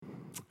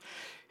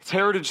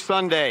Heritage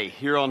Sunday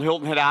here on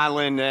Hilton Head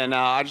Island, and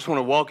I just want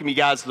to welcome you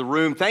guys to the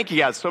room. Thank you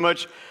guys so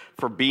much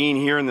for being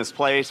here in this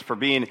place, for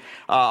being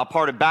a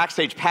part of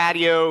Backstage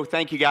Patio.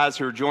 Thank you guys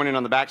who are joining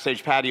on the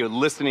Backstage Patio,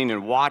 listening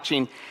and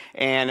watching.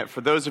 And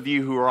for those of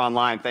you who are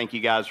online, thank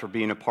you guys for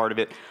being a part of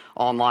it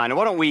online. And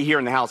why don't we here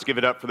in the house give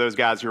it up for those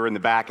guys who are in the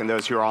back and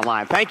those who are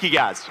online. Thank you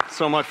guys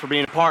so much for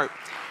being a part.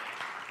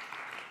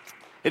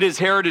 It is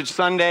Heritage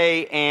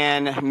Sunday,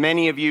 and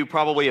many of you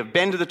probably have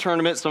been to the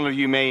tournament. Some of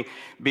you may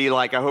be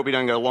like, I hope he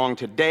doesn't go long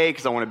today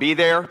because I want to be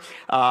there.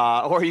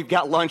 Or you've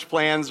got lunch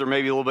plans, or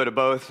maybe a little bit of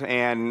both.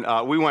 And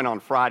we went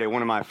on Friday.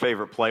 One of my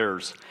favorite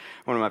players,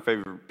 one of my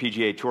favorite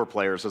PGA Tour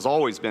players has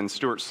always been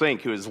Stuart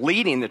Sink, who is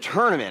leading the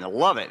tournament. I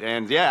love it.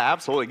 And yeah,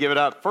 absolutely, give it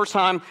up. First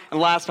time and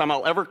last time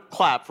I'll ever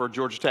clap for a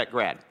Georgia Tech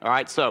grad. All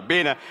right, so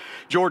being a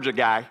Georgia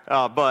guy,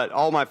 but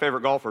all my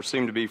favorite golfers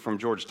seem to be from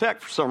Georgia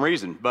Tech for some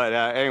reason. But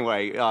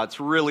anyway, it's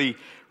really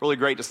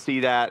great to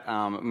see that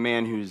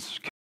man who's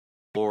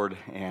Lord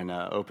and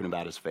open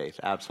about his faith.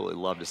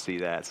 Absolutely love to see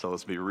that. So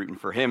let's be rooting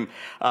for him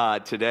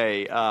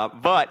today.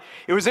 But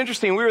it was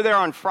interesting. We were there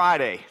on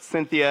Friday.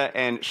 Cynthia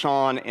and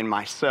Sean and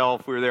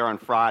myself, we were there on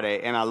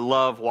Friday. And I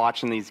love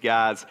watching these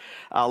guys.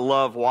 I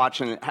love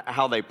watching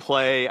how they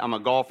play. I'm a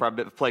golfer.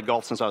 I've played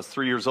golf since I was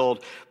 3 years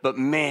old. But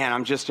man,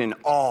 I'm just in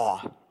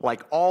awe,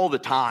 like all the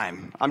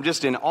time. I'm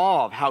just in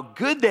awe of how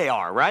good they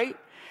are, right?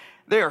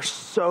 They are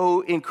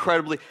so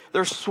incredibly,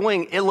 their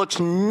swing, it looks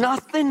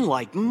nothing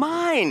like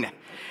mine.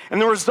 And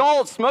the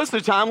results, most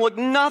of the time, look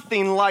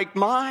nothing like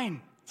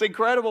mine. It's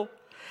incredible.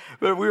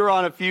 But we were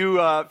on a few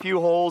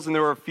holes, and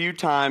there were a few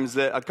times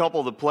that a couple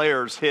of the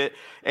players hit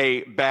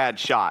a bad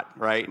shot,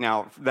 right?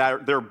 Now,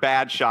 their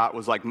bad shot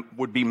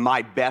would be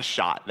my best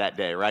shot that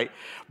day, right?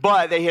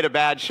 But they hit a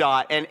bad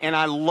shot, and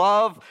I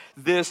love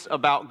this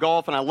about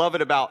golf, and I love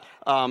it about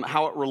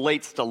how it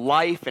relates to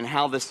life and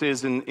how this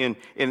is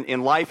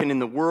in life and in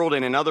the world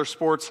and in other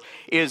sports,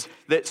 is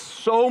that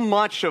so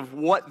much of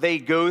what they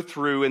go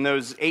through in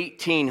those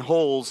 18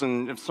 holes,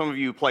 and if some of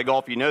you play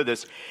golf, you know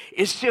this,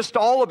 it's just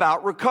all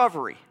about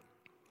recovery.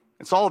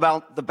 It's all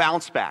about the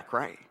bounce back,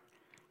 right?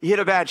 You hit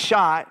a bad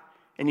shot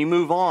and you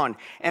move on.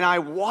 And I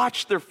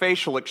watch their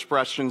facial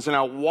expressions, and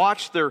I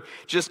watch their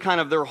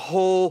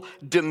whole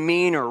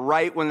demeanor,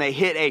 right, when they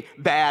hit a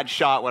bad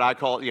shot,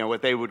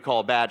 what they would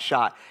call a bad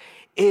shot.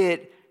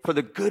 For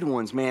the good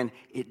ones, man,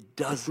 it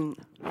doesn't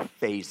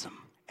faze them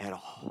at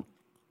all.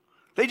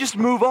 They just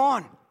move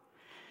on.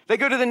 They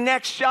go to the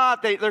next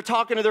shot. They're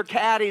talking to their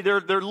caddy.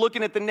 They're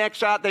looking at the next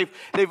shot.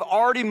 They've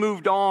already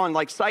moved on,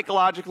 like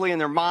psychologically in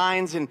their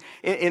minds and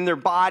in their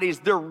bodies.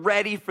 They're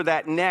ready for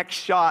that next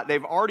shot.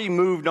 They've already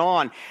moved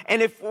on.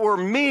 And if it were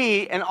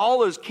me and all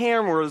those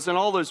cameras and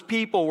all those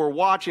people were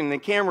watching, the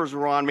cameras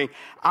were on me,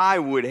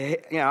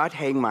 I'd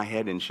hang my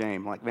head in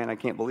shame. Like, man, I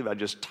can't believe I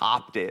just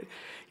topped it,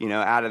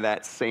 out of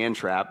that sand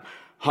trap,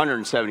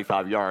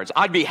 175 yards.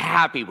 I'd be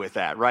happy with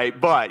that, right?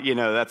 But,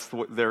 that's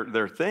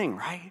their thing,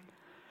 right?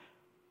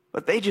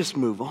 But they just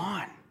move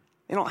on.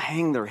 They don't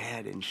hang their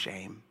head in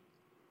shame.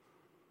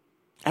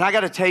 And I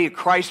got to tell you,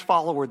 Christ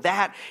follower,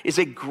 that is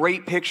a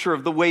great picture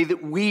of the way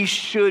that we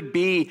should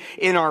be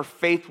in our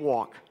faith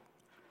walk.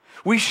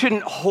 We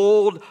shouldn't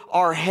hold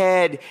our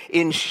head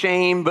in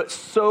shame, but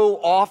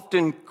so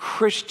often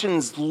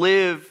Christians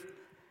live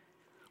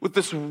with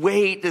this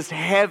weight, this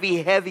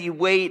heavy, heavy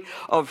weight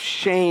of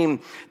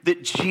shame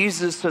that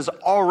Jesus has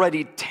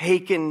already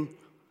taken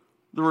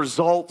the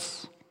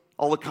results,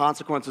 all the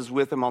consequences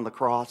with him on the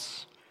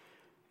cross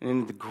and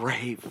into the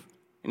grave,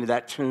 into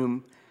that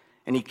tomb.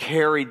 And he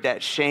carried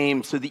that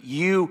shame so that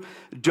you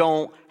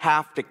don't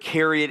have to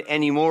carry it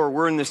anymore.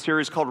 We're in this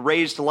series called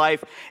Raised to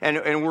Life,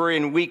 and we're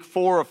in week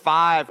 4 of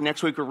 5.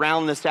 Next week, we're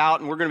rounding this out,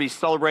 and we're going to be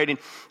celebrating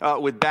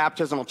with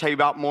baptism. I'll tell you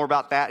more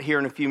about that here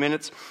in a few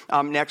minutes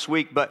next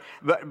week. But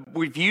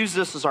we've used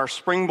this as our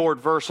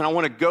springboard verse, and I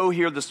want to go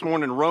here this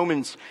morning,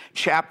 Romans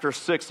chapter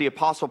 6. The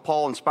Apostle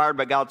Paul, inspired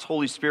by God's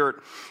Holy Spirit,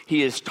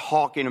 he is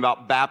talking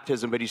about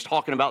baptism, but he's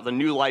talking about the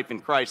new life in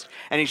Christ,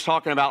 and he's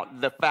talking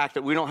about the fact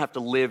that we don't have to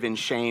live in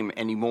shame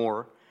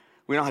anymore.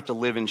 We don't have to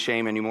live in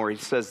shame anymore. He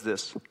says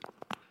this.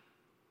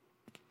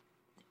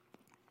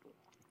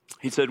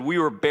 He said, we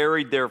were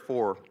buried,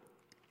 therefore,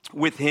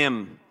 with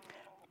him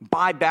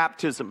by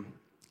baptism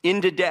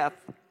into death,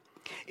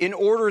 in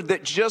order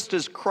that just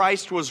as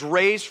Christ was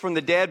raised from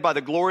the dead by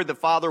the glory of the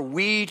Father,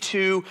 we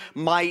too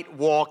might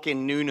walk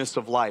in newness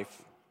of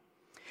life.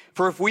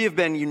 For if we have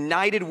been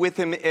united with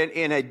him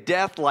in a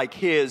death like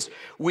his,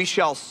 we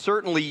shall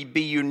certainly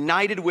be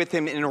united with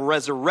him in a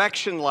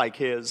resurrection like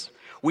his.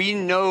 We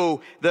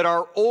know that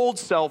our old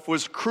self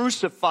was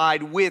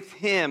crucified with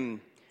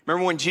him.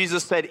 Remember when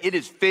Jesus said, it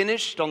is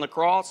finished on the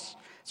cross?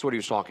 That's what he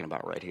was talking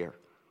about right here.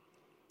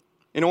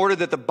 In order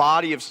that the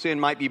body of sin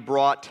might be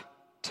brought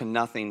to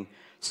nothing,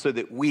 so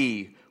that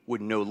we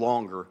would no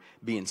longer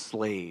be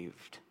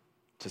enslaved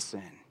to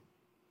sin.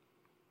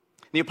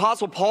 The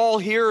Apostle Paul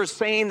here is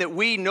saying that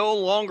we no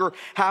longer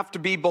have to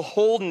be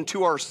beholden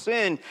to our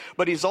sin,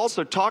 but he's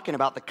also talking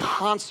about the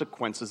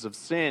consequences of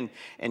sin,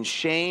 and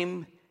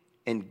shame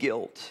and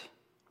guilt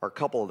are a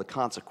couple of the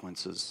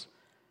consequences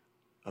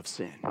of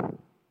sin.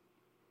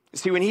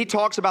 See, when he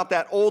talks about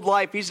that old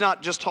life, he's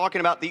not just talking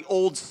about the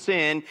old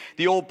sin,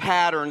 the old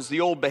patterns,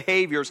 the old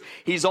behaviors.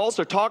 He's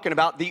also talking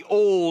about the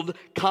old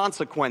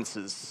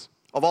consequences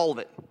of all of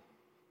it.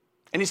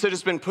 And he said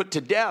it's been put to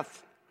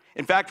death.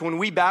 In fact, when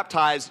we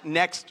baptize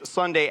next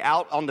Sunday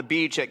out on the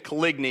beach at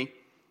Caligny,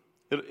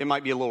 it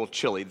might be a little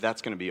chilly.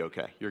 That's going to be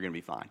okay. You're going to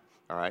be fine,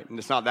 all right? And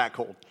it's not that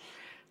cold.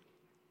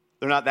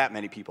 There are not that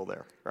many people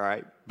there, all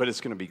right? But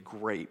it's going to be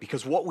great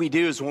because what we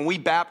do is when we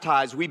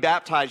baptize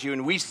you,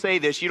 and we say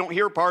this. You don't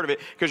hear part of it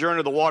because you're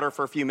under the water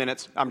for a few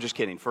minutes. I'm just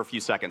kidding, for a few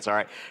seconds, all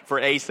right? For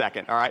a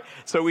second, all right?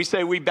 So we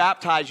say we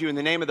baptize you in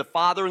the name of the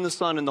Father and the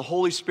Son and the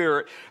Holy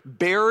Spirit,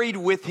 buried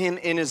with him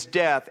in his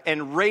death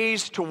and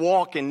raised to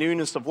walk in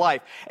newness of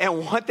life.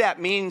 And what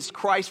that means,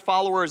 Christ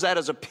followers, that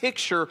is a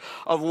picture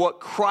of what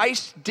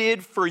Christ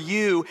did for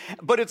you,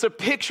 but it's a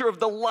picture of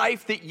the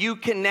life that you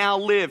can now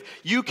live.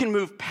 You can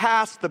move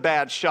past the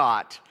bad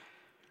shot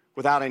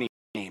without any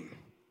shame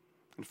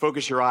and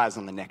focus your eyes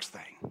on the next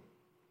thing. The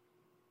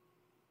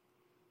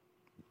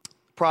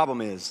problem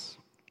is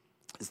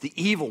the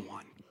evil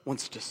one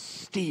wants to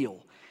steal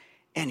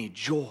any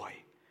joy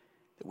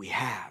that we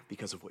have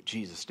because of what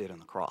Jesus did on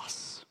the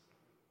cross.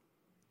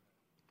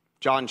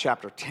 John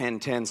chapter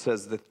 10:10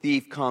 says the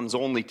thief comes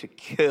only to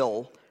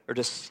kill or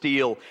to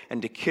steal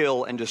and to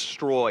kill and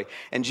destroy.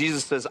 And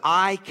Jesus says,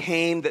 I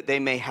came that they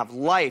may have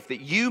life,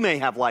 that you may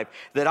have life,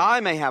 that I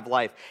may have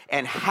life,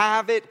 and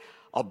have it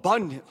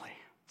abundantly.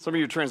 Some of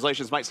your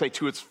translations might say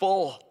to its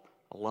full.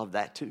 I love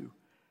that too.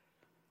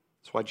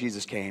 That's why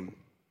Jesus came.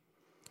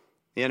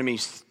 The enemy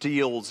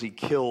steals, he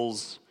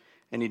kills,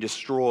 and he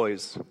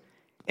destroys.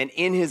 And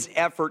in his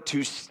effort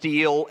to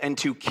steal and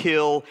to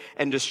kill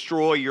and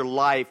destroy your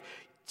life,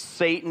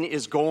 Satan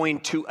is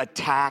going to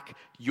attack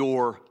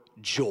your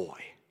joy.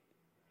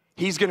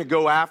 He's going to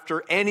go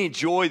after any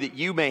joy that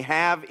you may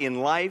have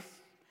in life,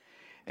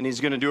 and he's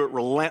going to do it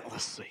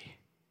relentlessly.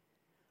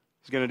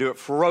 He's going to do it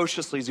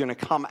ferociously. He's going to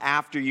come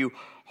after you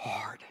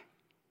hard.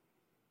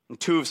 And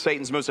two of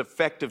Satan's most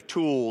effective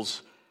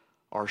tools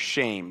are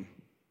shame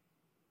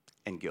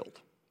and guilt.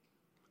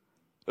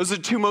 Those are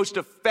the two most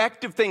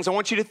effective things. I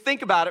want you to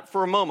think about it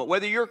for a moment.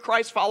 Whether you're a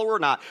Christ follower or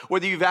not,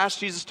 whether you've asked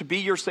Jesus to be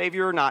your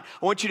Savior or not,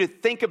 I want you to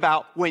think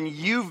about when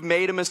you've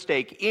made a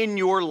mistake in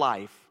your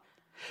life.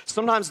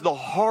 Sometimes the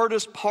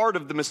hardest part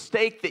of the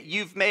mistake that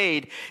you've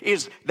made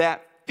is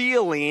that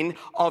feeling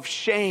of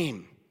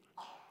shame.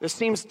 This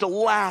seems to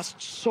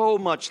last so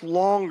much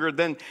longer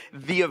than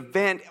the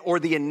event or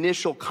the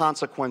initial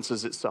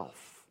consequences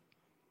itself.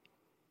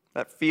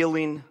 That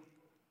feeling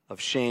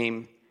of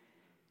shame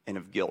and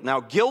of guilt.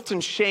 Now, guilt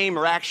and shame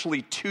are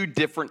actually two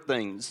different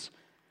things.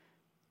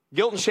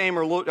 Guilt and shame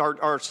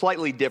are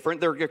slightly different.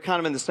 They're kind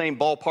of in the same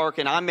ballpark,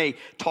 and I may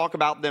talk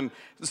about them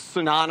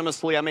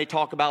synonymously. I may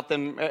talk about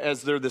them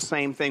as they're the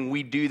same thing.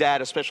 We do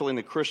that, especially in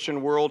the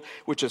Christian world,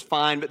 which is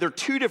fine, but they're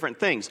two different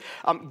things.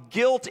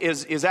 Guilt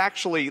is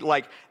actually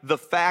like the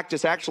fact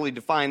is actually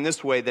defined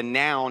this way. The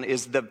noun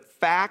is the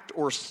fact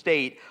or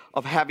state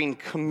of having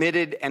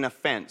committed an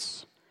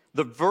offense.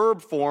 The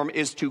verb form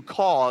is to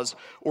cause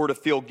or to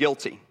feel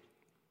guilty.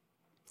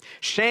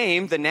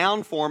 Shame, the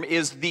noun form,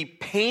 is the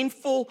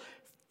painful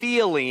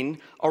feeling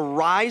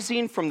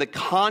arising from the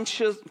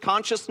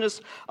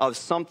consciousness of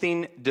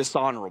something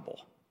dishonorable.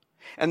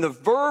 And the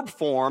verb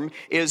form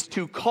is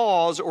to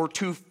cause or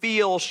to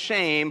feel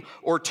shame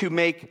or to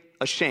make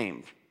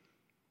ashamed.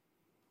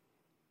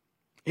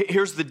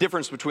 Here's the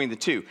difference between the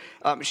two.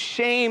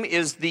 Shame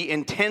is the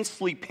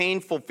intensely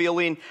painful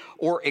feeling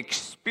or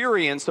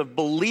experience of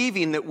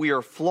believing that we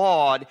are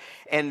flawed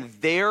and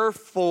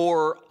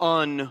therefore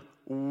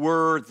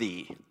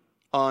unworthy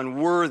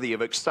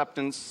of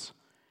acceptance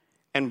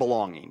and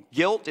belonging.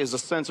 Guilt is a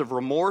sense of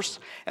remorse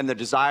and the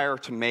desire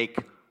to make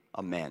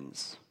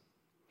amends.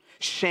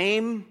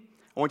 Shame,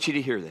 I want you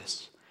to hear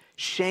this.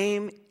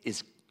 Shame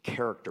is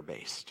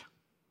character-based.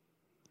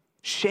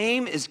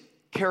 Shame is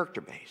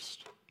character-based.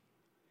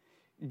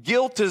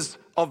 Guilt is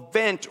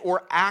event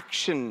or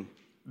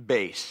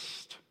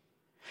action-based.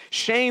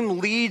 Shame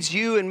leads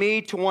you and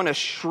me to want to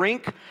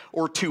shrink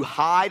or to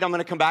hide. I'm going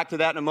to come back to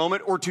that in a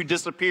moment. Or to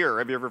disappear.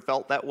 Have you ever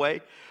felt that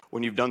way?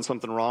 When you've done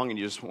something wrong and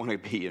you just want to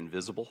be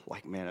invisible?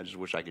 Like, man, I just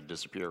wish I could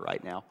disappear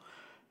right now.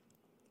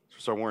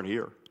 So I weren't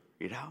here,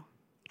 you know?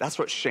 That's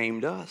what shame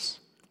does.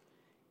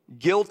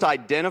 Guilt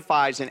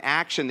identifies an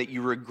action that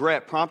you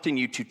regret, prompting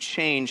you to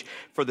change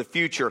for the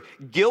future.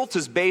 Guilt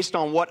is based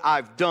on what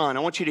I've done.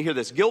 I want you to hear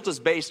this. Guilt is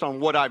based on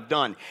what I've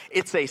done.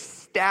 It's a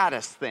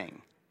status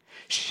thing.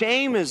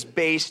 Shame is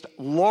based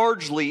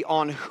largely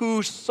on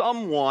who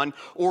someone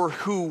or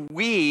who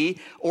we,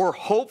 or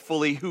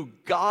hopefully who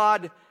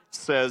God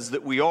says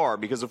that we are.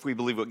 Because if we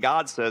believe what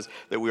God says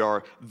that we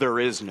are, there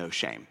is no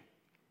shame.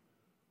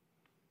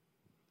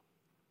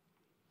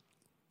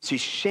 See,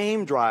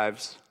 shame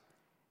drives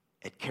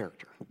at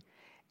character.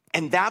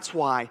 And that's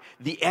why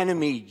the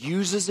enemy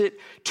uses it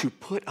to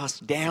put us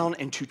down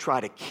and to try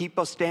to keep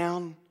us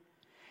down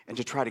and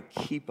to try to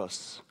keep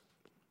us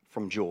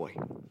from joy.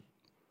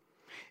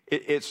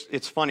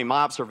 It's funny.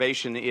 My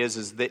observation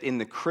is that in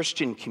the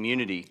Christian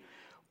community,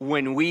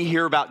 when we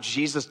hear about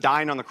Jesus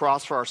dying on the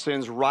cross for our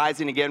sins,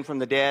 rising again from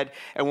the dead,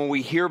 and when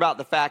we hear about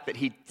the fact that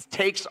he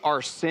takes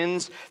our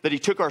sins, that he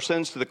took our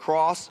sins to the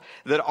cross,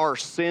 that our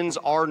sins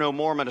are no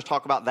more, I'm going to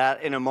talk about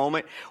that in a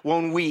moment.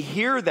 When we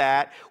hear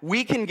that,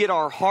 we can get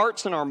our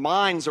hearts and our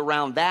minds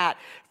around that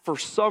for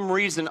some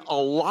reason a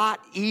lot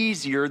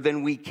easier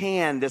than we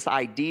can this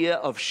idea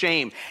of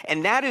shame.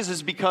 And that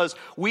is because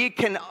we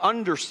can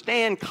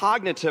understand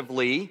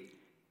cognitively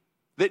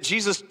that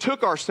Jesus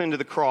took our sin to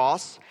the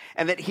cross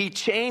and that he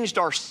changed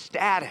our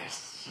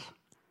status.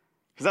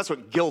 Because that's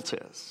what guilt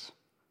is.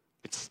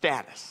 It's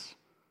status.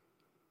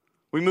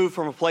 We move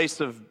from a place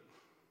of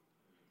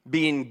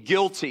being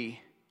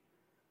guilty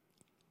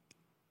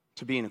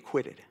to being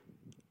acquitted.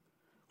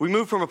 We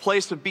move from a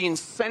place of being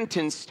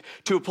sentenced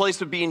to a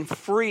place of being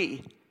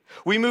free.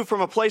 We move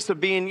from a place of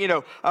being,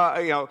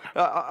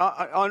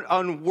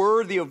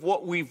 unworthy of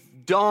what we've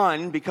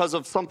done because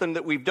of something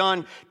that we've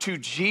done to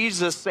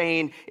Jesus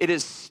saying it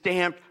is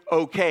stamped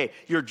okay.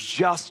 You're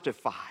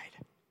justified.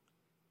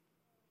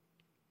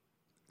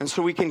 And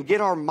so we can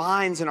get our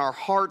minds and our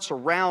hearts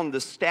around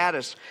the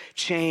status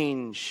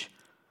change.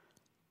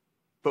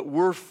 But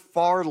we're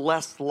far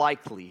less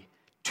likely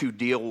to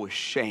deal with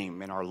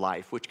shame in our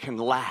life, which can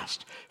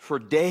last for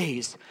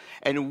days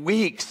and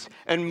weeks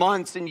and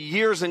months and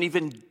years and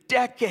even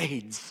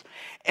decades.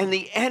 And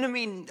the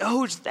enemy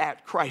knows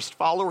that, Christ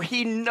follower.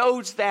 He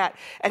knows that,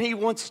 and he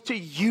wants to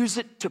use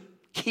it to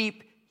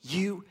keep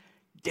you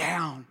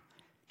down,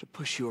 to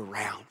push you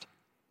around.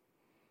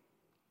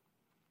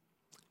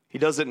 He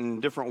does it in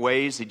different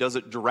ways. He does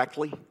it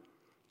directly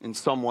in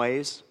some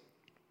ways.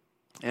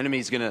 The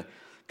enemy's going to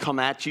come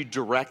at you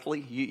directly.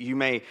 You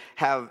may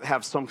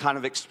have some kind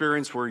of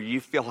experience where you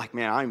feel like,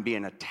 man, I'm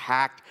being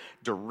attacked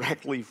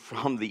directly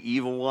from the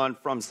evil one,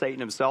 from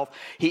Satan himself.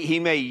 He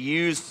may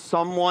use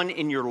someone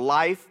in your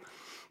life,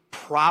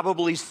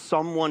 probably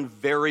someone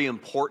very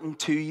important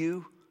to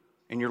you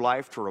in your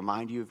life, to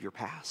remind you of your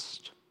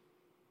past,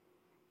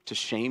 to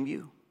shame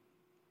you.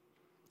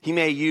 He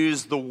may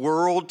use the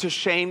world to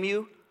shame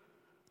you.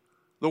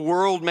 The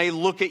world may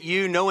look at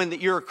you knowing that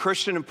you're a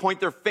Christian and point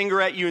their finger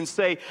at you and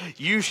say,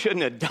 you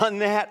shouldn't have done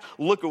that.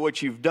 Look at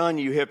what you've done,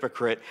 you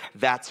hypocrite.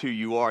 That's who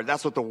you are.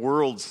 That's what the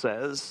world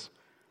says.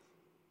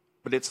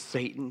 But it's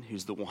Satan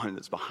who's the one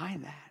that's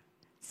behind that.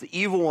 It's the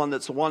evil one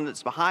that's the one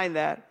that's behind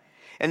that.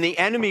 And the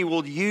enemy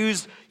will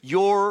use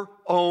your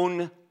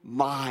own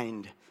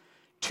mind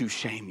to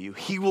shame you.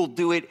 He will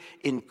do it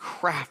in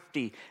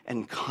crafty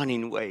and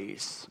cunning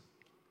ways.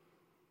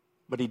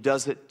 But he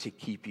does it to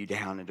keep you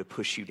down and to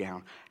push you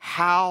down.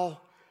 How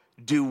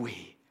do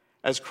we,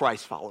 as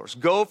Christ followers,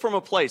 go from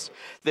a place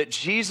that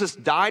Jesus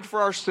died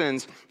for our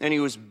sins and he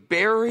was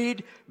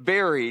buried,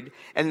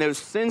 and those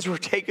sins were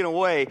taken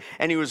away,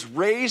 and he was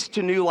raised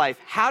to new life?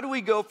 How do we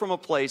go from a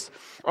place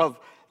of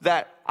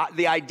that,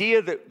 the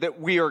idea that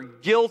we are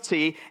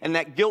guilty and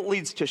that guilt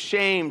leads to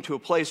shame, to a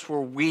place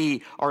where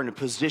we are in a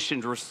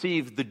position to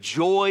receive the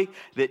joy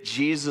that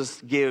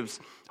Jesus gives?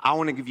 I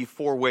want to give you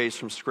 4 ways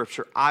from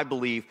Scripture, I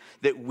believe,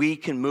 that we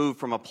can move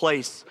from a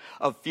place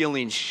of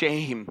feeling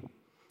shame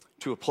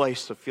to a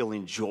place of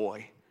feeling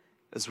joy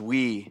as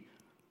we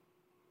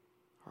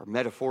are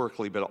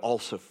metaphorically but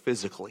also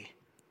physically,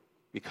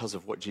 because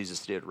of what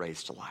Jesus did,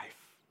 raised to life.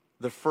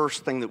 The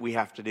first thing that we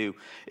have to do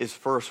is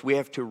first we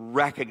have to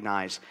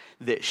recognize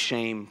that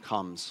shame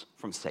comes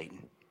from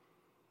Satan.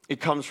 It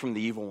comes from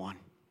the evil one.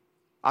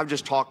 I've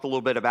just talked a little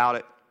bit about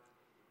it.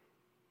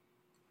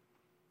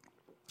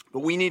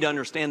 But we need to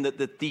understand that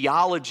the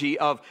theology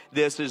of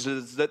this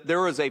is that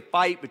there is a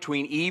fight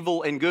between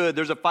evil and good.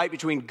 There's a fight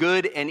between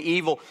good and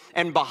evil.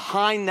 And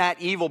behind that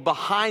evil,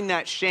 behind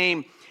that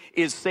shame,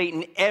 is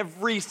Satan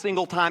every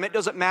single time. It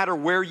doesn't matter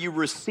where you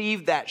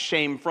receive that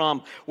shame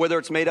from, whether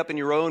it's made up in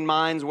your own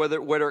minds,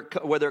 whether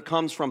it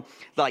comes from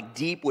like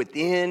deep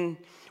within,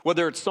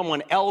 whether it's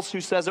someone else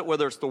who says it,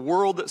 whether it's the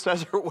world that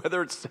says it, or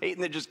whether it's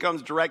Satan that just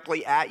comes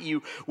directly at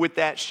you with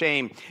that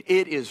shame.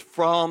 It is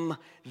from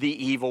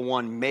the evil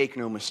one. Make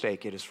no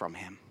mistake, it is from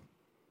him.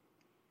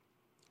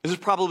 This is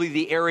probably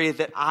the area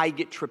that I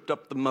get tripped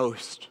up the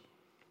most,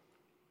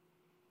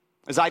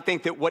 as I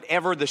think that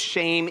whatever the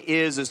shame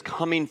is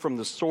coming from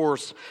the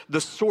source.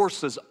 The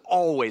source is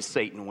always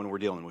Satan when we're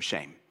dealing with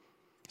shame.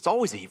 It's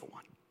always the evil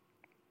one.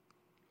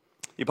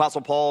 The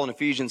Apostle Paul in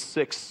Ephesians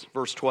 6,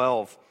 verse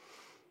 12,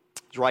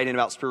 he's writing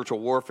about spiritual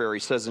warfare. He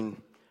says in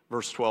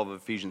verse 12 of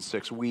Ephesians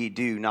 6, we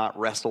do not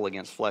wrestle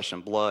against flesh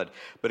and blood,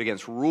 but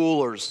against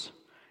rulers,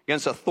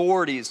 against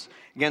authorities,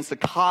 against the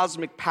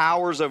cosmic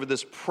powers over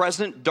this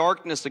present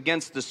darkness,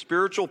 against the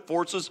spiritual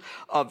forces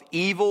of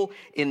evil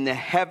in the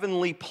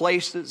heavenly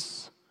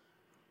places.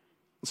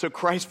 And so,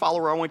 Christ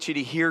follower, I want you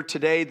to hear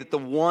today that the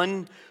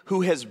one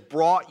who has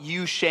brought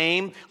you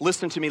shame,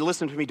 listen to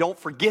me, don't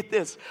forget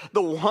this.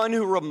 The one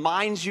who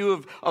reminds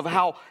you of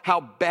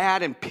how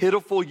bad and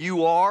pitiful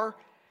you are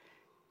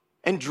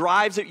and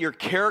drives at your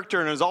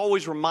character and is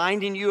always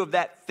reminding you of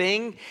that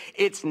thing,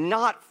 it's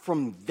not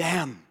from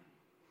them.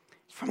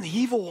 It's from the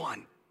evil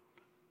one.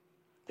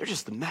 They're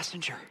just the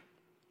messenger.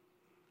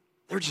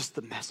 They're just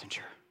the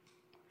messenger.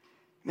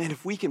 Man,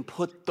 if we can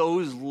put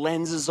those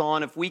lenses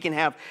on, if we can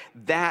have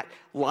that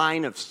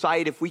line of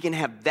sight, if we can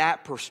have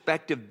that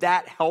perspective,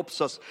 that helps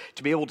us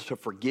to be able to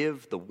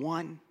forgive the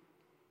one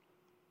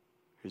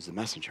who's the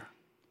messenger.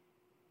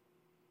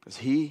 Because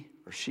he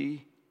or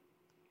she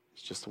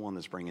is just the one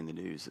that's bringing the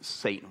news that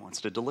Satan wants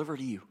to deliver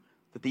to you,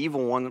 that the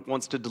evil one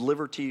wants to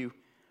deliver to you.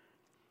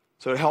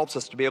 So it helps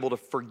us to be able to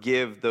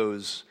forgive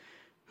those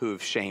who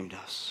have shamed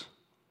us.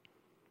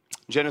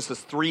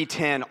 Genesis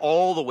 3:10,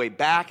 all the way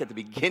back at the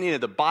beginning of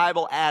the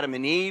Bible, Adam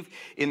and Eve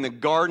in the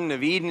Garden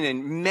of Eden,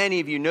 and many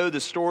of you know the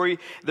story.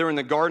 They're in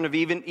the Garden of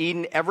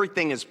Eden.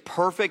 Everything is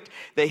perfect.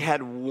 They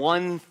had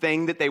one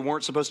thing that they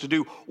weren't supposed to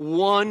do,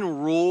 one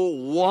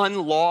rule,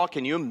 one law.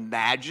 Can you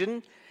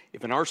imagine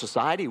if in our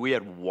society we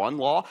had one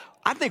law?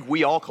 I think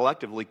we all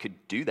collectively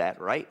could do that,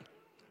 right?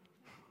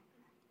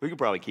 We could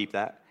probably keep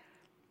that.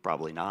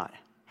 Probably not,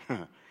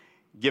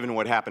 given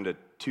what happened to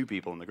two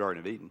people in the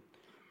Garden of Eden.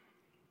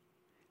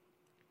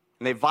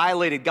 And they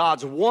violated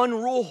God's one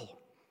rule.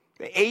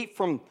 They ate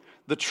from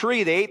the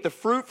tree. They ate the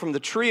fruit from the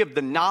tree of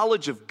the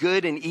knowledge of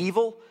good and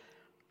evil.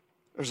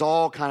 There's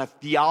all kind of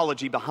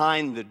theology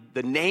behind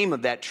the name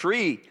of that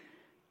tree.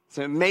 It's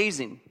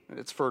amazing.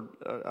 It's for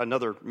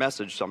another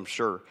message, I'm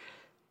sure.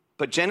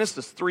 But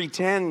Genesis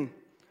 3:10,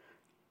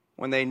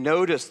 when they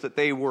noticed that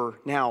they were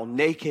now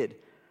naked,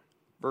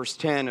 verse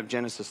 10 of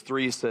Genesis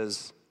 3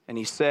 says, and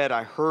he said,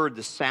 I heard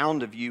the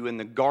sound of you in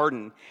the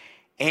garden,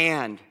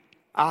 and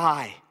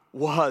I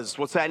was,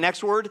 what's that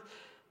next word?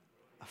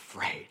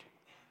 Afraid.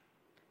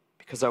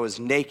 Because I was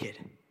naked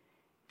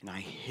and I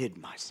hid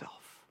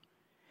myself.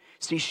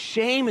 See,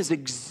 shame has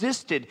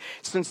existed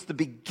since the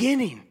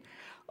beginning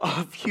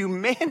of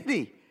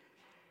humanity.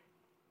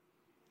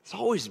 It's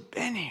always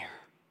been here.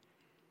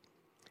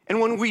 And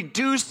when we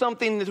do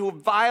something that will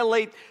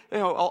violate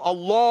a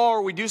law,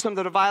 or we do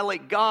something to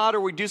violate God,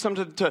 or we do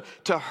something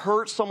to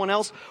hurt someone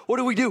else, what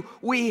do?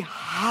 We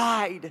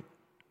hide,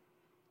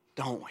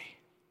 don't we?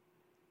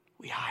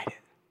 We hide it.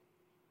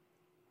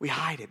 We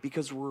hide it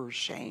because we're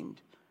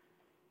ashamed,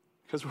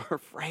 because we're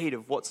afraid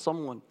of what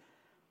someone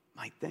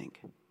might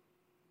think.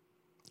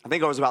 I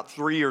think I was about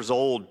 3 years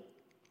old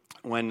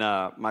when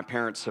my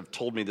parents have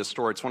told me this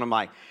story. It's one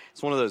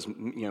of those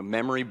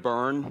memory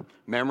burn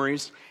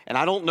memories, and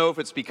I don't know if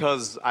it's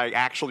because I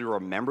actually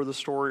remember the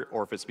story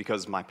or if it's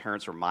because my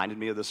parents reminded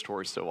me of the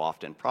story so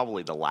often.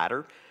 Probably the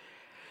latter.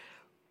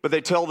 But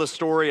they tell the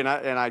story, and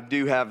I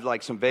do have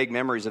like some vague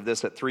memories of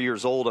this at 3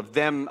 years old, of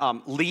them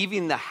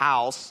leaving the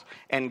house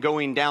and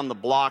going down the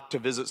block to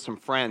visit some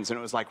friends. And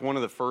it was like one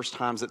of the first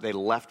times that they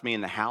left me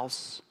in the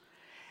house.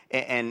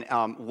 And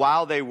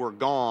while they were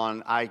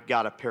gone, I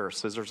got a pair of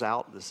scissors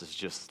out. This is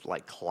just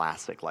like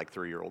classic, like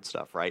 3-year-old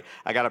stuff, right?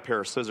 I got a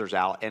pair of scissors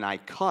out, and I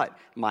cut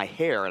my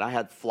hair. And I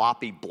had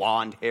floppy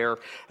blonde hair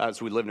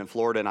as we lived in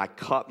Florida, and I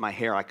cut my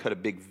hair. I cut a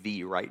big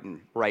V right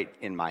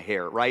in my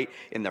hair, right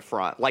in the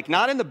front. Like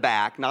not in the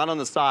back, not on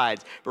the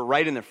sides, but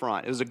right in the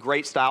front. It was a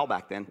great style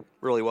back then. It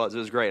really was. It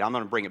was great. I'm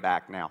going to bring it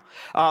back now.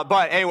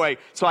 But anyway,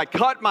 so I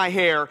cut my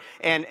hair,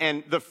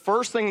 and the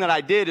first thing that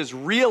I did is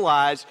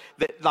realize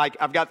that like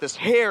I've got this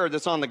hair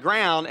that's on the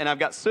ground, and I've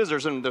got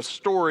scissors. And the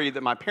story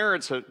that my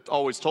parents had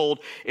always told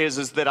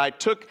is that I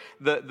took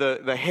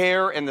the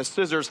hair and the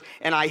scissors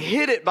and I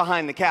hid it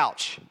behind the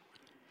couch,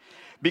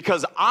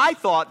 because I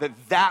thought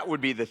that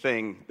would be the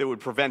thing that would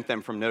prevent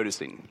them from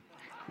noticing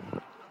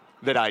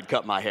that I'd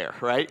cut my hair,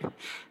 right?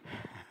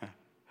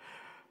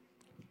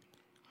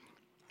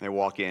 They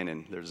walk in,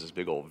 and there's this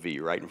big old V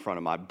right in front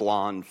of my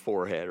blonde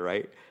forehead,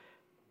 right?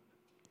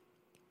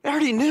 They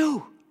already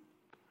knew.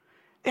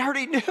 They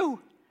already knew.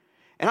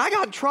 And I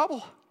got in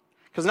trouble,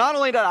 because not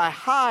only did I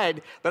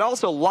hide, but I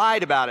also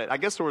lied about it. I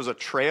guess there was a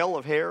trail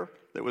of hair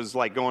that was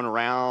like going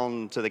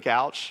around to the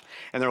couch.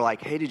 And they're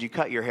like, hey, did you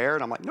cut your hair?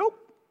 And I'm like, nope.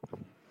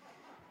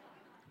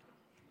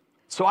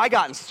 So I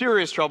got in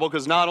serious trouble,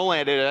 because not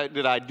only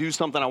did I do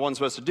something I wasn't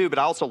supposed to do, but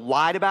I also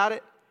lied about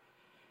it.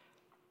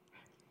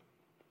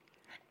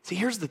 See,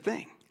 here's the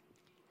thing.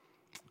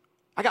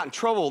 I got in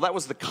trouble. That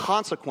was the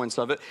consequence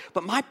of it.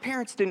 But my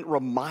parents didn't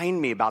remind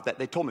me about that.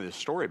 They told me the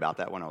story about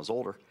that when I was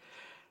older.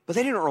 But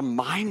they didn't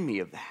remind me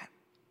of that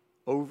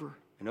over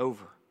and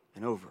over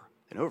and over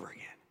and over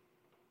again.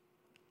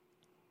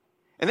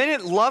 And they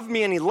didn't love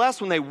me any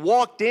less when they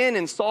walked in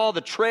and saw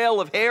the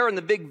trail of hair and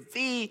the big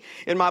V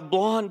in my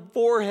blonde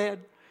forehead.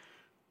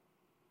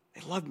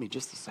 They loved me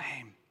just the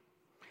same.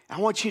 I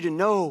want you to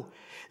know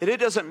that it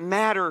doesn't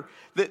matter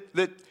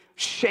that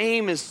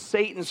shame is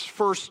Satan's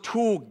first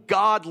tool.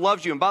 God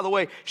loves you. And by the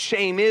way,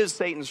 shame is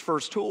Satan's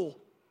first tool.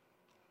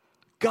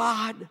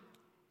 God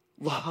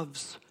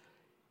loves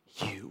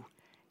you,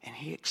 and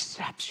he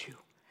accepts you.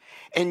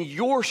 And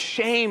your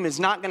shame is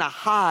not going to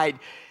hide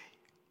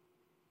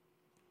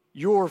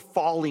your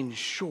falling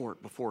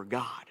short before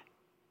God.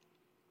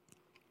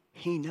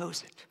 He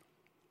knows it.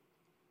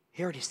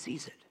 He already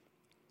sees it,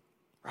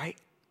 right?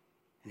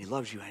 And he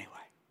loves you anyway.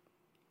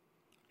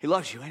 He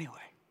loves you anyway.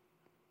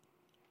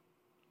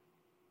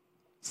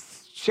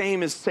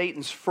 Shame is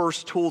Satan's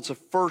first tool. It's the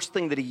first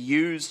thing that he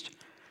used.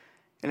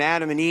 And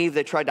Adam and Eve,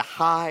 they tried to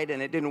hide, and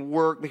it didn't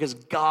work because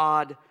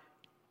God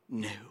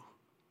knew.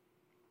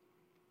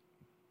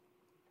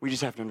 We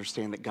just have to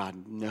understand that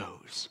God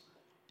knows,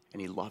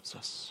 and he loves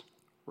us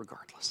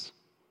regardless.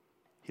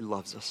 He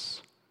loves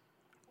us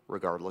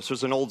regardless.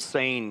 There's an old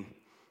saying,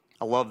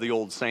 I love the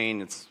old saying,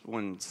 it's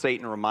when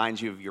Satan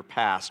reminds you of your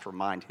past,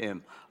 remind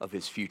him of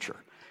his future,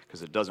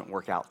 because it doesn't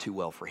work out too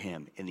well for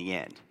him in the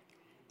end.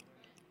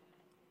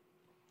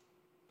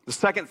 The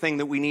second thing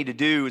that we need to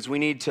do is we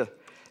need to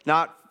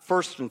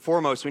first and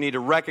foremost, we need to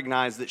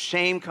recognize that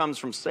shame comes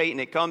from Satan.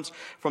 It comes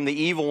from the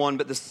evil one.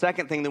 But the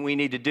second thing that we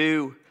need to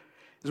do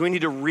is we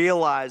need to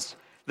realize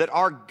that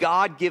our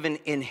God-given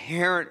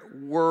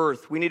inherent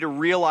worth, we need to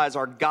realize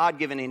our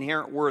God-given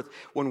inherent worth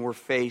when we're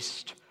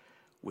faced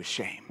with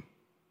shame.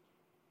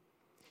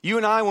 You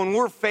and I, when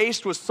we're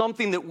faced with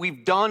something that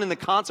we've done and the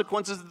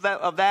consequences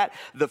of that,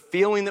 the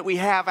feeling that we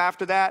have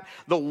after that,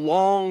 the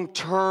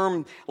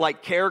long-term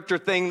character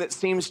thing that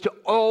seems to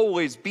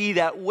always be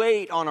that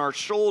weight on our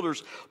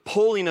shoulders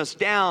pulling us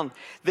down,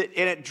 and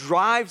it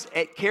drives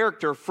at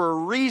character for a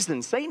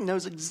reason. Satan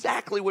knows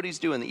exactly what he's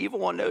doing. The evil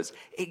one knows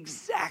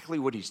exactly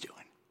what he's doing.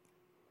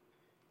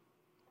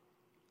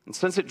 And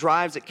since it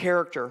drives at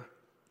character,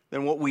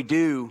 then what we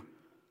do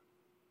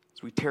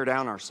is we tear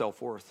down our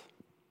self-worth.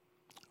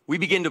 We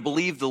begin to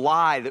believe the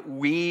lie that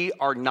we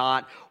are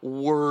not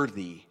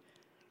worthy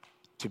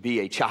to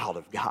be a child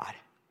of God,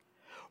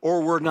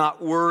 or we're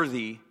not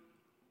worthy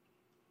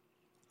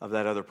of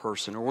that other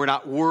person, or we're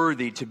not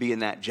worthy to be in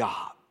that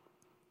job.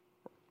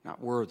 We're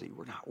not worthy,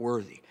 we're not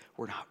worthy,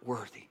 we're not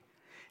worthy.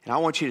 And I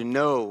want you to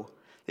know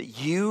that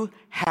you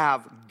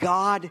have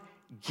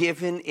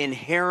God-given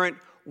inherent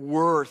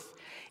worth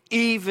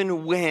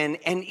even when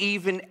and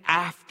even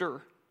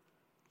after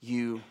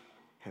you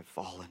have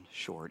fallen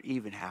short,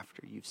 even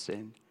after you've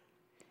sinned.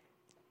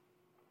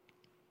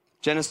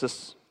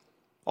 Genesis,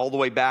 all the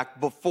way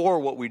back before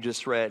what we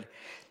just read,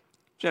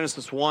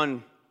 Genesis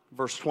 1,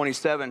 verse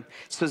 27,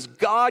 says,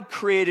 God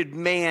created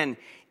man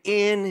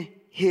in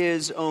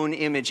his own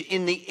image.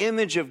 In the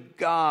image of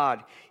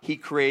God, he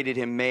created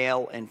him,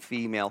 male and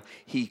female.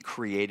 He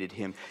created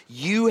him.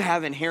 You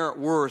have inherent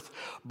worth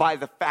by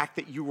the fact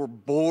that you were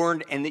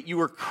born and that you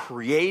were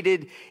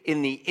created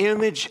in the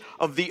image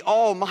of the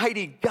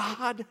Almighty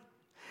God.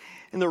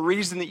 And the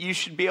reason that you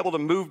should be able to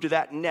move to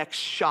that next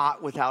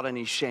shot without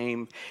any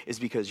shame is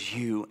because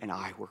you and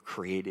I were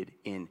created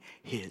in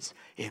his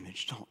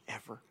image. Don't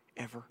ever,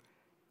 ever,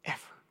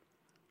 ever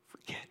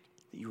forget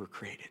that you were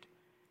created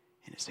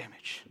in his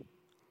image.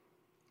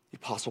 The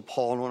Apostle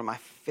Paul, in one of my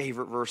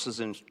favorite verses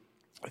in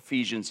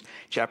Ephesians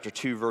chapter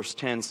 2, verse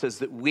 10, says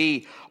that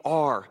we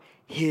are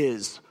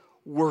his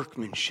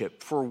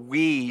workmanship. For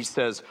we, he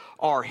says,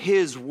 are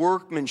his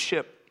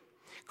workmanship,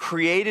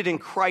 created in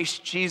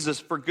Christ Jesus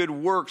for good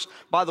works.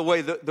 By the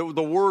way, the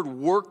word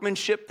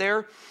workmanship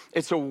there,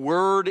 it's a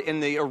word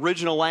in the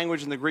original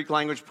language, in the Greek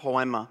language,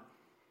 poema,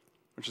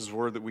 which is a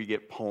word that we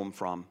get poem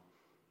from.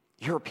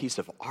 You're a piece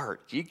of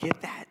art. Do you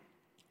get that?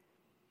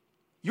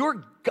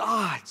 You're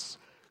God's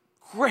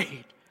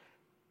great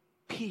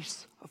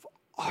piece of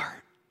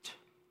art.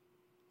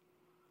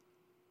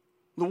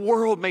 The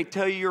world may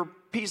tell you you're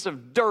a piece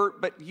of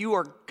dirt, but you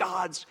are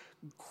God's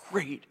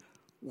great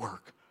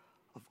work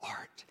of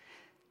art,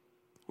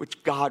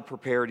 which God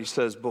prepared, he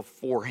says,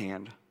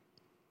 beforehand,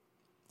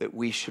 that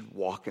we should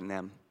walk in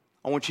them.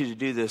 I want you to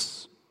do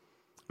this.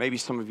 Maybe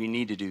some of you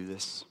need to do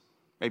this.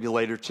 Maybe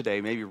later today,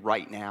 maybe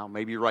right now,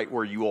 maybe right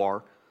where you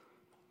are.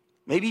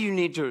 Maybe you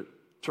need to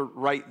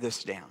write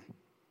this down.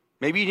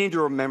 Maybe you need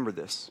to remember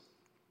this.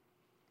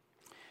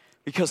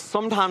 Because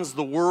sometimes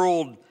the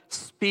world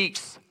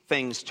speaks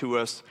things to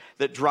us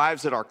that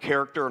drives at our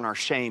character and our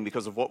shame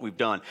because of what we've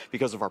done,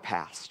 because of our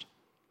past.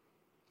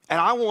 And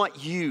I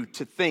want you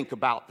to think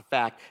about the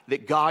fact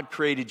that God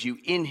created you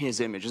in his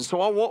image. And so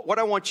what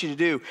I want you to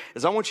do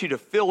is I want you to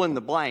fill in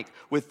the blank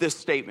with this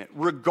statement.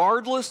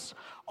 Regardless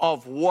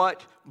of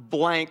what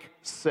blank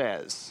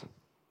says.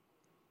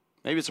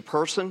 Maybe it's a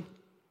person.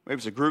 Maybe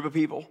it's a group of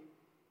people.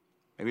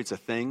 Maybe it's a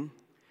thing.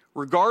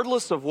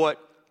 Regardless of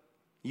what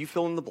you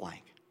fill in the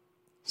blank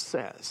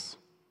says,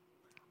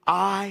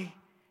 I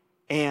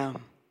am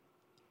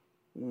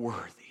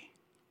worthy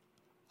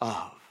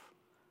of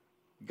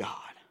God.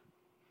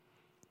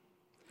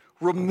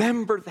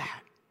 Remember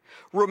that.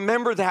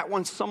 Remember that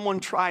when someone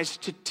tries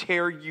to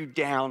tear you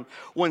down,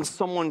 when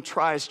someone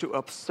tries to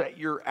upset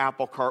your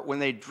apple cart, when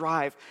they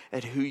drive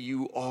at who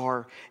you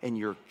are and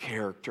your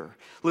character.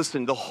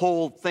 Listen, the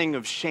whole thing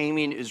of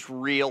shaming is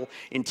real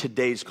in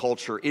today's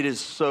culture. It is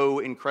so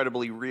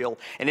incredibly real.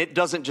 And it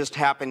doesn't just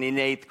happen in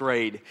 8th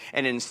grade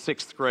and in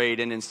 6th grade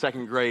and in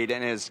 2nd grade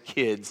and as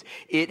kids.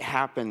 It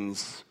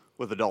happens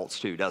with adults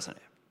too, doesn't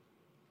it?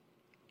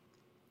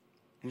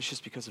 And it's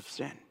just because of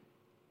sin.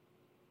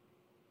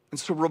 And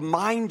so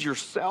remind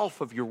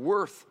yourself of your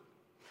worth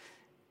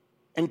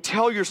and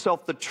tell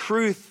yourself the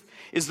truth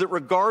is that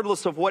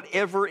regardless of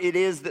whatever it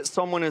is that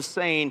someone is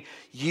saying,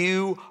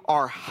 you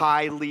are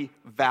highly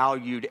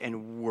valued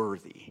and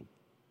worthy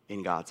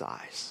in God's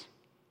eyes.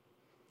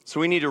 So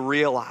we need to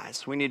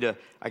realize, we need to,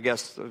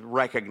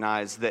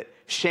 recognize that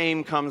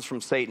shame comes from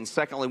Satan.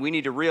 Secondly, we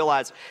need to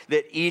realize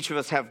that each of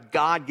us have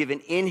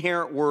God-given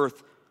inherent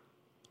worth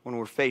when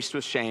we're faced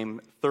with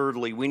shame.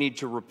 Thirdly, we need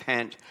to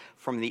repent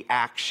from the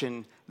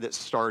action that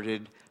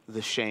started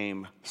the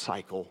shame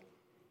cycle.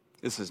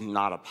 This is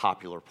not a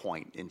popular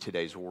point in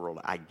today's world,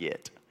 I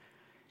get.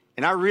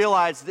 And I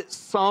realize that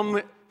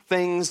some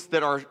things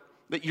that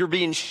you're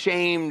being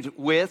shamed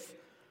with,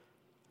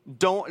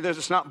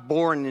 it's not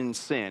born in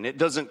sin. It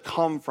doesn't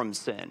come from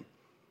sin.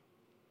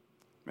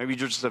 Maybe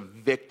you're just a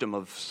victim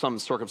of some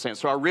circumstance.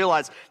 So I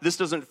realize this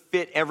doesn't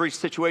fit every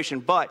situation,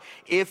 but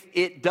if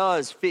it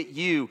does fit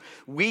you,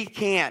 we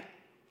can't,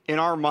 in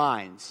our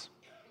minds,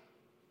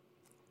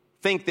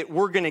 think that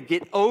we're going to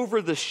get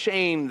over the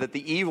shame that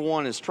the evil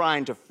one is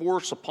trying to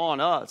force upon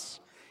us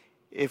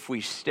if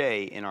we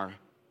stay in our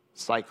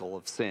cycle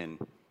of sin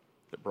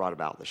that brought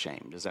about the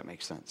shame. Does that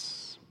make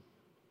sense?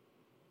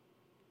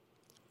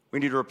 We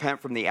need to repent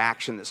from the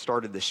action that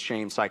started this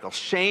shame cycle.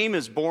 Shame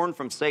is born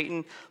from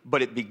Satan,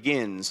 but it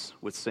begins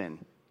with sin.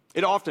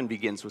 It often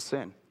begins with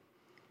sin.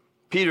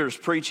 Peter's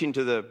preaching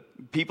to the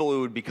people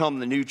who would become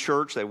the new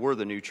church. They were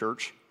the new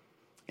church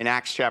in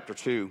Acts chapter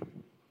 2.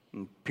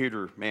 And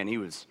Peter, man, he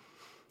was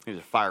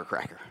a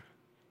firecracker.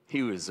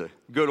 He was a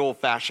good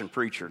old-fashioned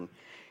preacher. And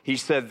he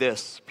said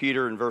this,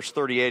 Peter, in verse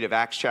 38 of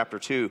Acts chapter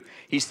 2.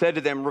 He said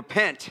to them,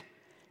 "Repent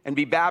and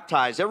be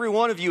baptized, every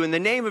one of you, in the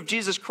name of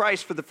Jesus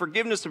Christ for the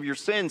forgiveness of your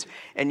sins,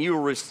 and you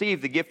will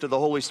receive the gift of the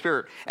Holy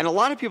Spirit." And a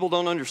lot of people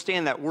don't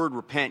understand that word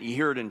repent. You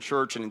hear it in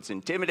church, and it's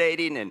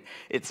intimidating, and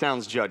it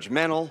sounds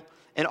judgmental.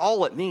 And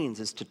all it means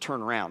is to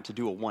turn around, to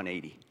do a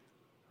 180,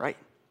 right?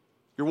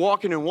 You're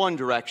walking in one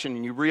direction,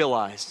 and you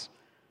realize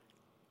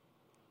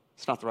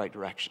it's not the right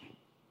direction.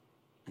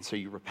 And so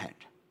you repent.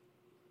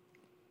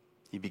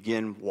 You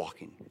begin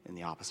walking in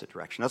the opposite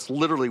direction. That's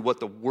literally what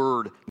the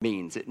word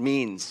means. It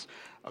means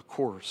a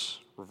course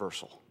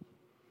reversal.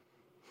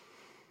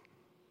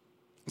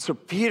 So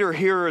Peter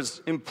here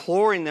is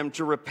imploring them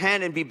to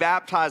repent and be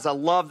baptized. I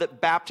love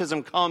that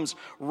baptism comes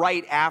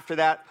right after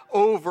that,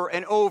 over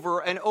and over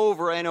and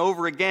over and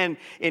over again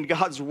in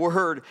God's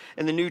word.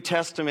 In the New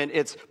Testament,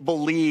 it's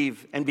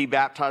believe and be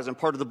baptized. And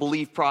part of the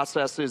belief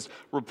process is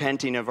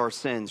repenting of our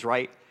sins,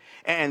 right?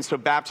 And so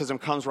baptism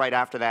comes right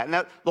after that.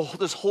 And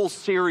this whole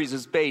series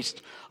is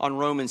based on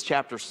Romans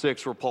chapter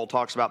 6, where Paul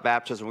talks about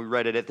baptism. We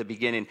read it at the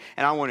beginning.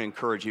 And I want to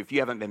encourage you, if you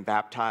haven't been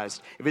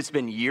baptized, if it's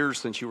been years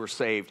since you were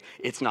saved,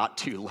 it's not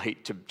too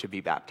late to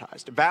be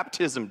baptized.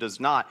 Baptism does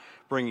not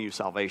bring you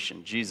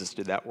salvation. Jesus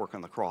did that work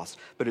on the cross.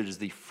 But it is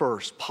the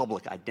first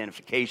public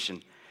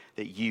identification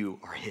that you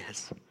are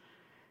his.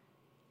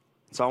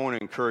 So I want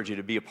to encourage you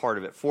to be a part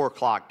of it. 4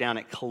 o'clock down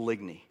at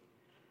Caligny.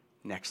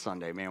 Next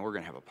Sunday, man, we're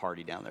going to have a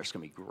party down there. It's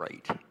going to be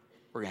great.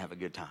 We're going to have a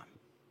good time.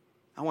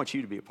 I want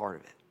you to be a part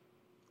of it.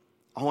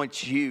 I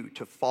want you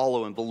to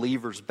follow in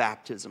believers'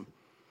 baptism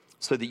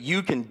so that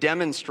you can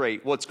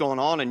demonstrate what's going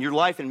on in your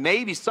life. And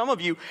maybe some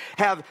of you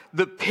have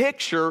the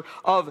picture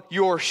of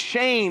your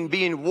shame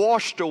being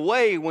washed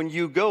away when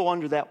you go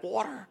under that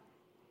water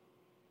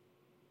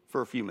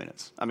for a few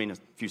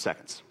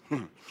seconds.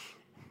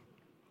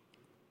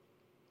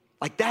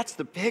 Like that's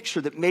the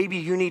picture that maybe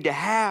you need to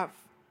have.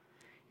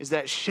 Is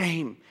that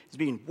shame is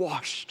being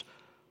washed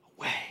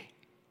away.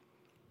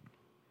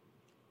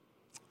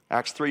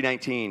 Acts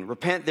 3:19,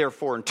 repent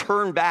therefore and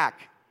turn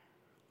back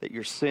that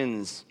your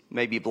sins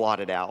may be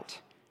blotted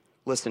out.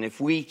 Listen, if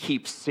we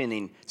keep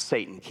sinning,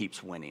 Satan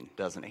keeps winning,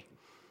 doesn't he?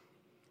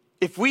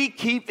 If we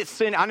keep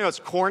sinning, I know it's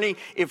corny,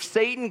 if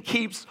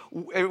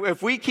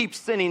we keep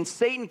sinning,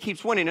 Satan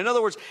keeps winning. In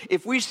other words,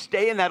 if we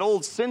stay in that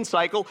old sin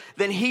cycle,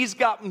 then he's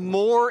got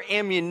more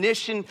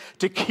ammunition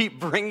to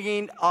keep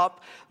bringing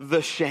up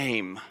the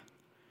shame.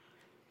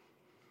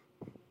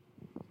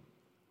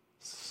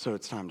 So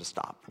it's time to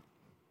stop.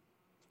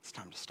 It's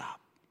time to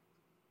stop.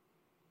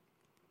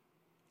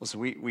 Listen,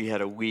 we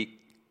had a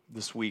week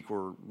this week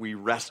where we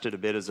rested a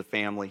bit as a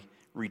family,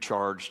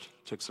 recharged,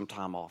 took some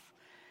time off.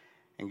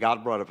 And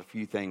God brought up a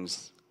few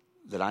things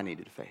that I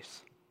needed to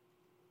face.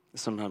 That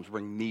sometimes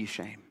bring me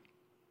shame.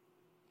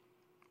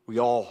 We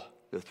all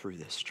go through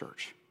this,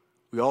 church.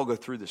 We all go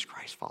through this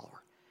Christ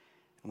follower.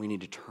 And we need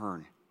to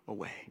turn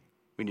away.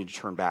 We need to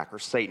turn back, or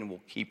Satan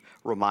will keep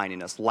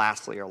reminding us.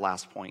 Lastly, our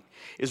last point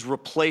is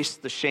replace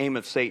the shame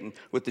of Satan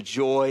with the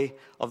joy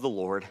of the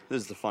Lord.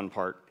 This is the fun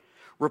part.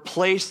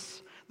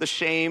 Replace the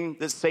shame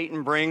that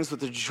Satan brings with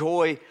the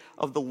joy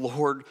of the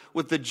Lord,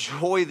 with the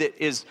joy that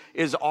is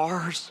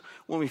ours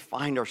when we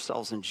find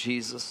ourselves in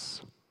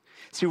Jesus.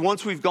 See,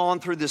 once we've gone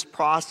through this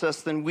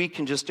process, then we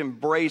can just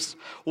embrace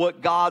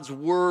what God's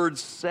word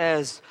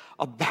says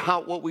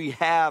about what we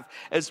have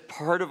as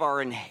part of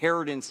our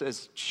inheritance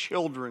as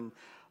children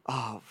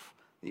of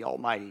the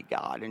Almighty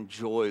God. And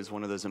joy is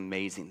one of those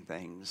amazing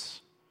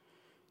things.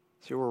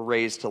 So we're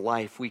raised to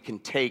life. We can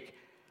take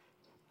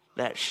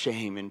that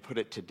shame and put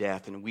it to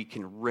death, and we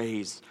can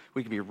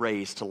be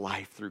raised to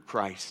life through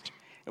Christ,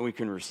 and we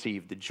can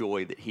receive the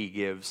joy that he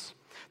gives.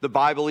 The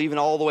Bible, even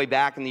all the way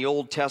back in the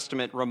Old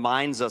Testament,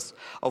 reminds us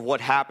of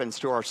what happens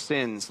to our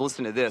sins.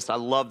 Listen to this. I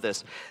love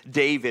this.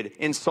 David,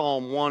 in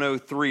Psalm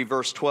 103,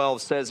 verse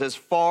 12, says, "As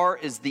far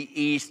as the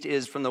east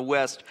is from the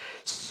west,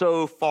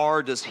 so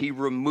far does he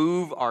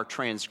remove our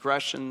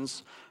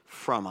transgressions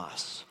from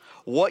us."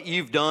 What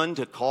you've done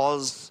to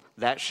cause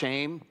that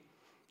shame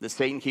that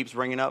Satan keeps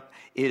bringing up,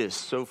 it is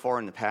so far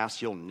in the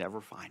past, you'll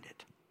never find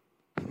it.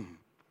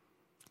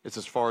 It's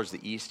as far as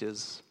the east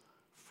is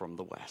from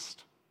the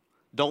west.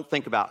 Don't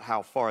think about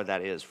how far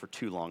that is for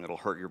too long. It'll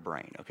hurt your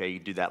brain, okay? You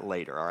do that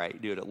later, all right? You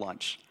do it at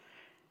lunch.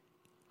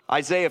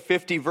 Isaiah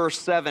 50, verse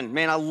 7.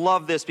 Man, I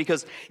love this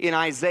because in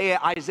Isaiah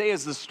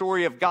is the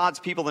story of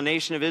God's people, the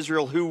nation of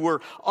Israel, who were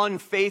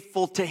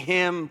unfaithful to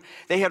him.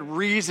 They had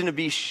reason to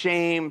be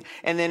shamed.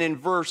 And then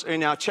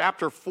in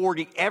chapter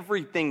 40,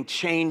 everything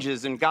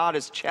changes, and God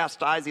is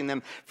chastising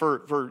them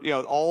for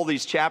all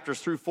these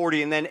chapters through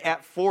 40. And then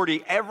at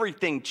 40,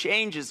 everything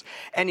changes,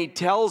 and he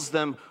tells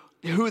them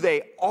who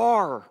they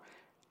are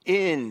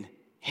in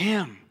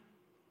him.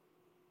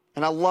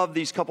 And I love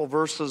these couple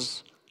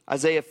verses.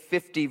 Isaiah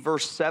 50,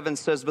 verse 7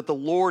 says, "But the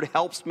Lord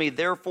helps me,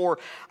 therefore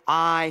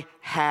I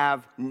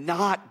have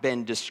not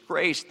been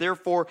disgraced.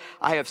 Therefore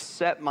I have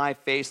set my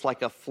face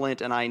like a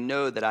flint, and I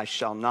know that I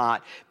shall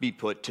not be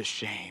put to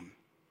shame."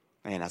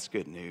 Man, that's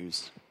good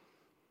news.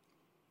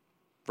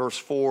 Verse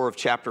 4 of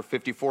chapter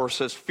 54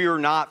 says, "Fear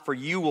not, for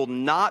you will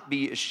not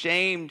be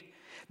ashamed.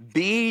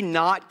 Be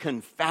not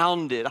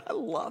confounded." I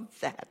love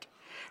that.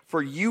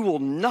 "For you will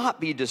not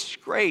be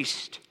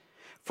disgraced,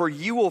 for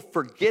you will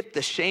forget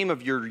the shame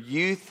of your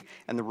youth,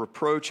 and the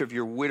reproach of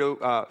your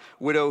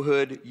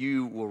widowhood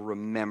you will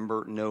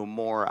remember no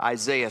more."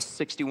 Isaiah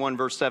 61,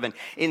 verse 7,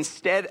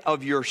 "Instead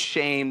of your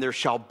shame there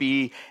shall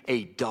be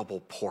a double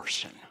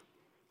portion."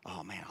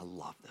 Oh man, I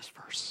love this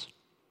verse.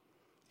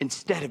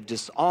 "Instead of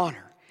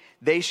dishonor,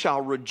 they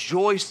shall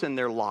rejoice in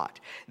their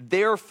lot.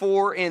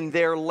 Therefore in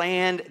their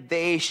land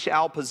they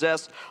shall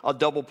possess a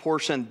double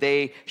portion.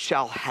 They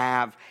shall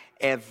have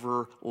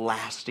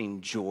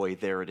everlasting joy."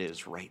 There it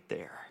is, right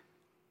there.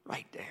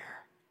 Right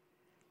there.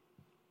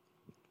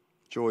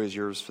 Joy is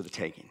yours for the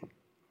taking.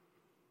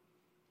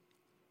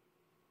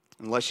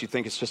 Unless you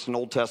think it's just an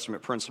Old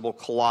Testament principle,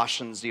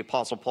 Colossians, the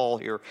Apostle Paul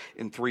here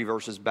in 3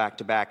 verses back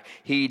to back,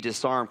 he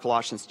disarmed,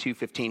 Colossians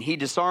 2:15, he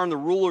disarmed the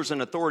rulers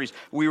and authorities.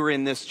 We were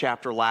in this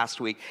chapter last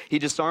week. He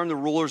disarmed the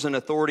rulers and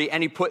authority,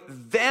 and he put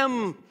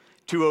them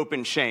to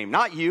open shame.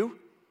 Not you.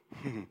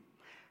 He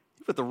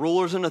put the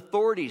rulers and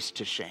authorities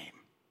to shame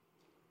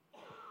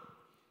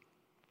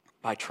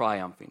by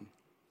triumphing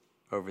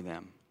over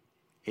them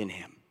in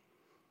him.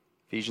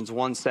 Ephesians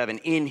 1:7,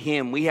 "In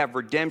him we have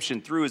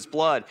redemption through his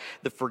blood,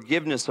 the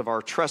forgiveness of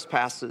our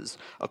trespasses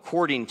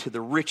according to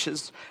the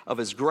riches of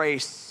his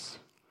grace."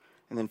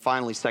 And then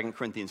finally, 2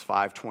 Corinthians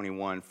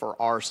 5:21, "For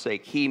our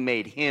sake he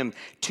made him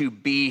to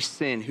be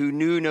sin, who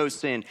knew no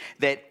sin,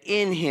 that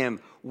in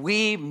him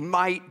we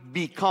might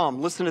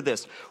become," listen to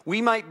this, "we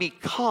might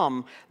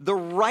become the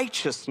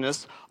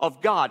righteousness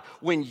of God."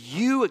 When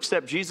you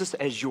accept Jesus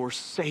as your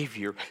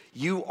Savior,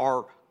 you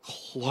are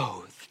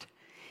clothed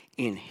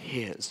in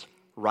his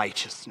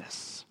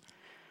righteousness.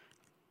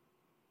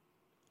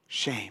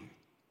 Shame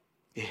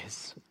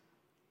is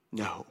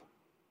no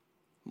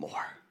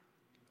more.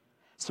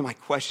 So my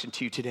question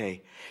to you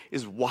today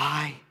is,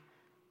 why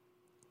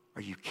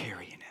are you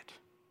carrying it?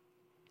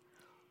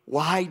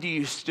 Why do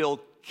you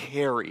still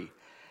carry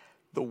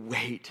the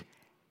weight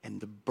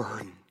and the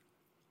burden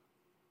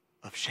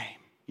of shame?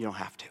 You don't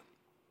have to.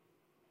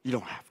 You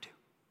don't have to.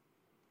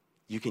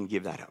 You can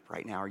give that up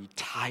right now. Are you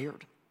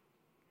tired?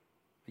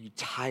 Are you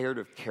tired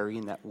of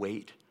carrying that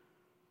weight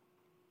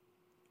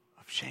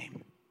of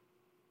shame?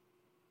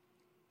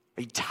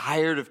 Are you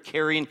tired of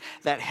carrying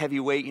that heavy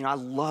weight? I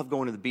love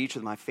going to the beach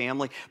with my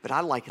family, but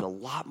I like it a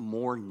lot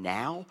more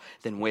now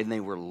than when they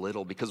were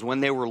little, because when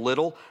they were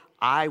little,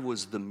 I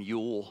was the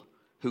mule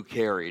who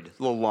carried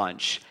the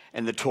lunch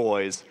and the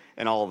toys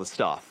and all the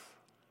stuff.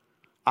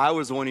 I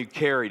was the one who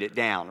carried it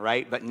down,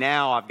 right? But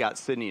now I've got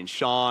Sydney and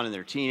Sean, and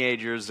they're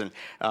teenagers, and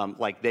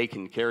they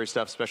can carry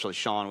stuff, especially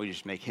Sean. We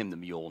just make him the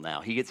mule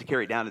now. He gets to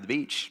carry it down to the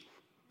beach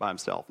by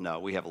himself. No,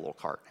 we have a little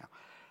cart now.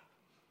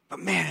 But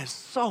man, it's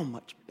so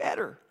much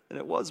better than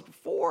it was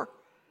before.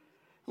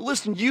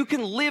 Listen, you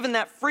can live in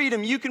that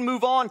freedom. You can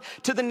move on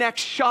to the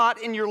next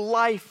shot in your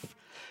life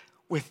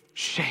with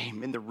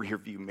shame in the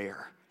rearview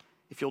mirror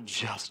if you'll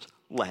just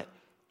let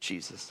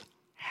Jesus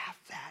have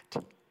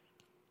that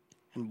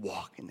and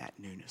walk in that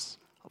newness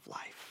of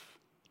life.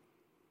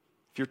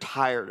 If you're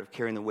tired of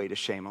carrying the weight of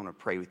shame, I want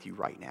to pray with you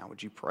right now.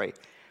 Would you pray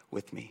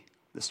with me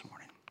this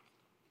morning?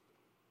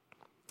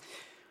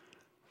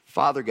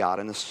 Father God,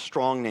 in the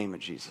strong name of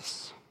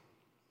Jesus,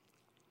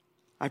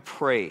 I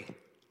pray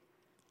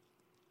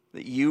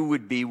that you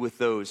would be with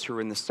those who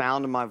are in the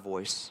sound of my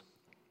voice,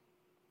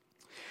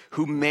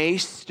 who may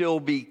still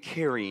be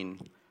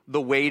carrying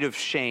the weight of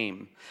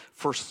shame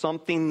for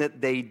something that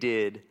they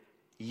did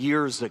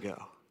years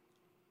ago,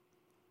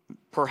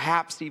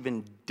 perhaps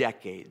even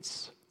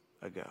decades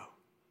ago.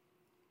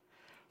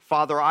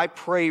 Father, I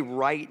pray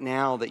right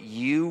now that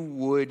you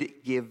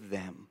would give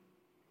them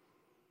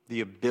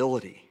the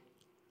ability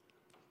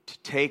to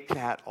take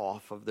that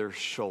off of their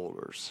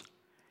shoulders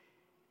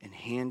and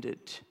hand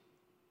it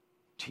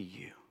to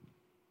you.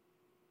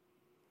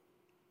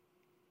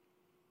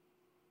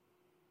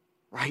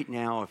 Right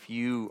now, if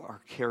you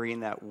are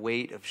carrying that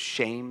weight of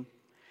shame,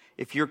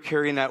 if you're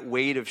carrying that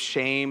weight of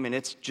shame and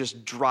it's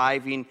just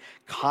driving,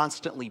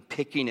 constantly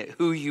picking at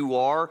who you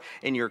are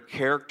and your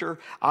character,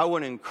 I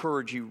want to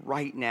encourage you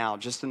right now,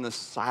 just in the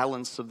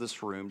silence of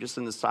this room, just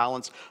in the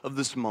silence of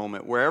this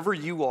moment, wherever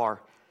you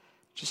are,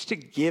 just to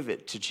give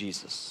it to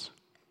Jesus.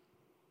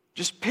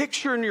 Just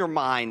picture in your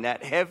mind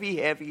that heavy,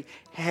 heavy,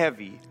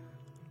 heavy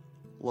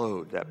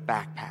load, that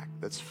backpack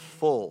that's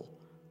full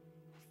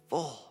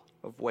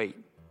of weight.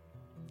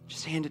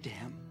 Just hand it to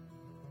him.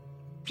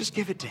 Just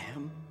give it to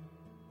him.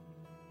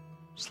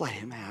 Just let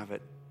him have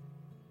it.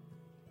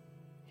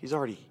 He's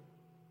already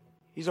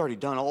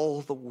done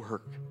all the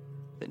work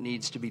that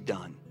needs to be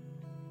done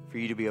for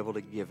you to be able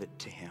to give it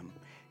to him.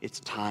 It's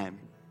time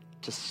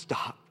to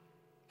stop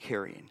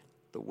carrying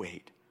the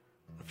weight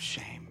of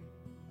shame.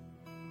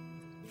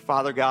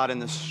 Father God, in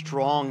the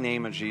strong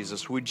name of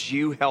Jesus, would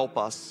you help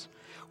us?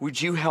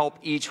 Would you help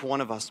each one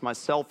of us,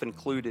 myself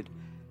included,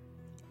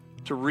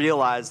 to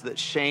realize that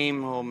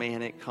shame, oh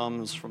man, it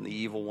comes from the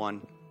evil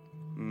one.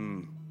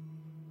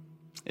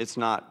 It's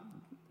not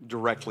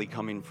directly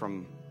coming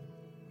from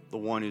the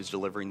one who's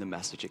delivering the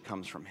message. It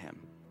comes from him.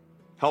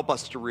 Help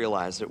us to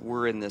realize that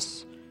we're in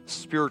this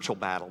spiritual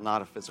battle,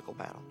 not a physical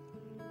battle.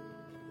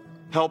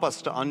 Help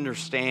us to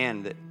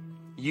understand that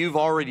you've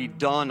already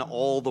done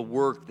all the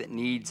work that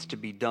needs to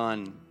be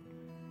done.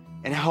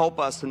 And help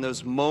us in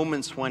those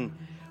moments when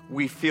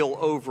we feel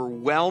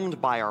overwhelmed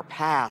by our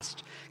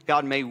past.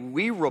 God, may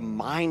we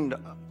remind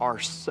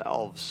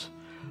ourselves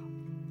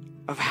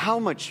of how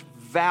much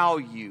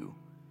value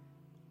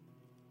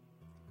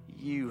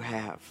you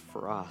have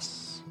for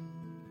us,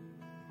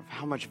 of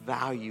how much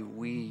value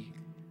we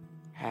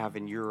have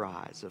in your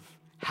eyes, of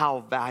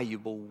how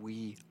valuable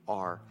we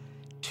are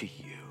to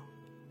you.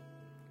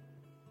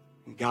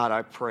 And God,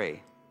 I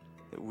pray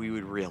that we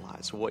would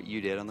realize what you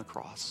did on the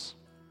cross,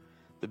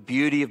 the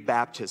beauty of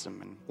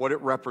baptism and what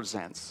it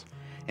represents.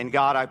 And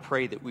God, I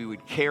pray that we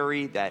would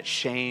carry that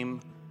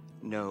shame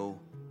no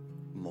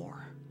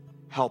more.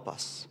 Help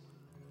us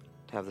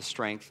to have the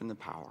strength and the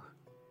power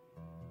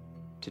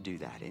to do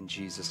that. In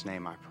Jesus'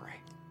 name I pray.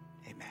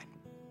 Amen.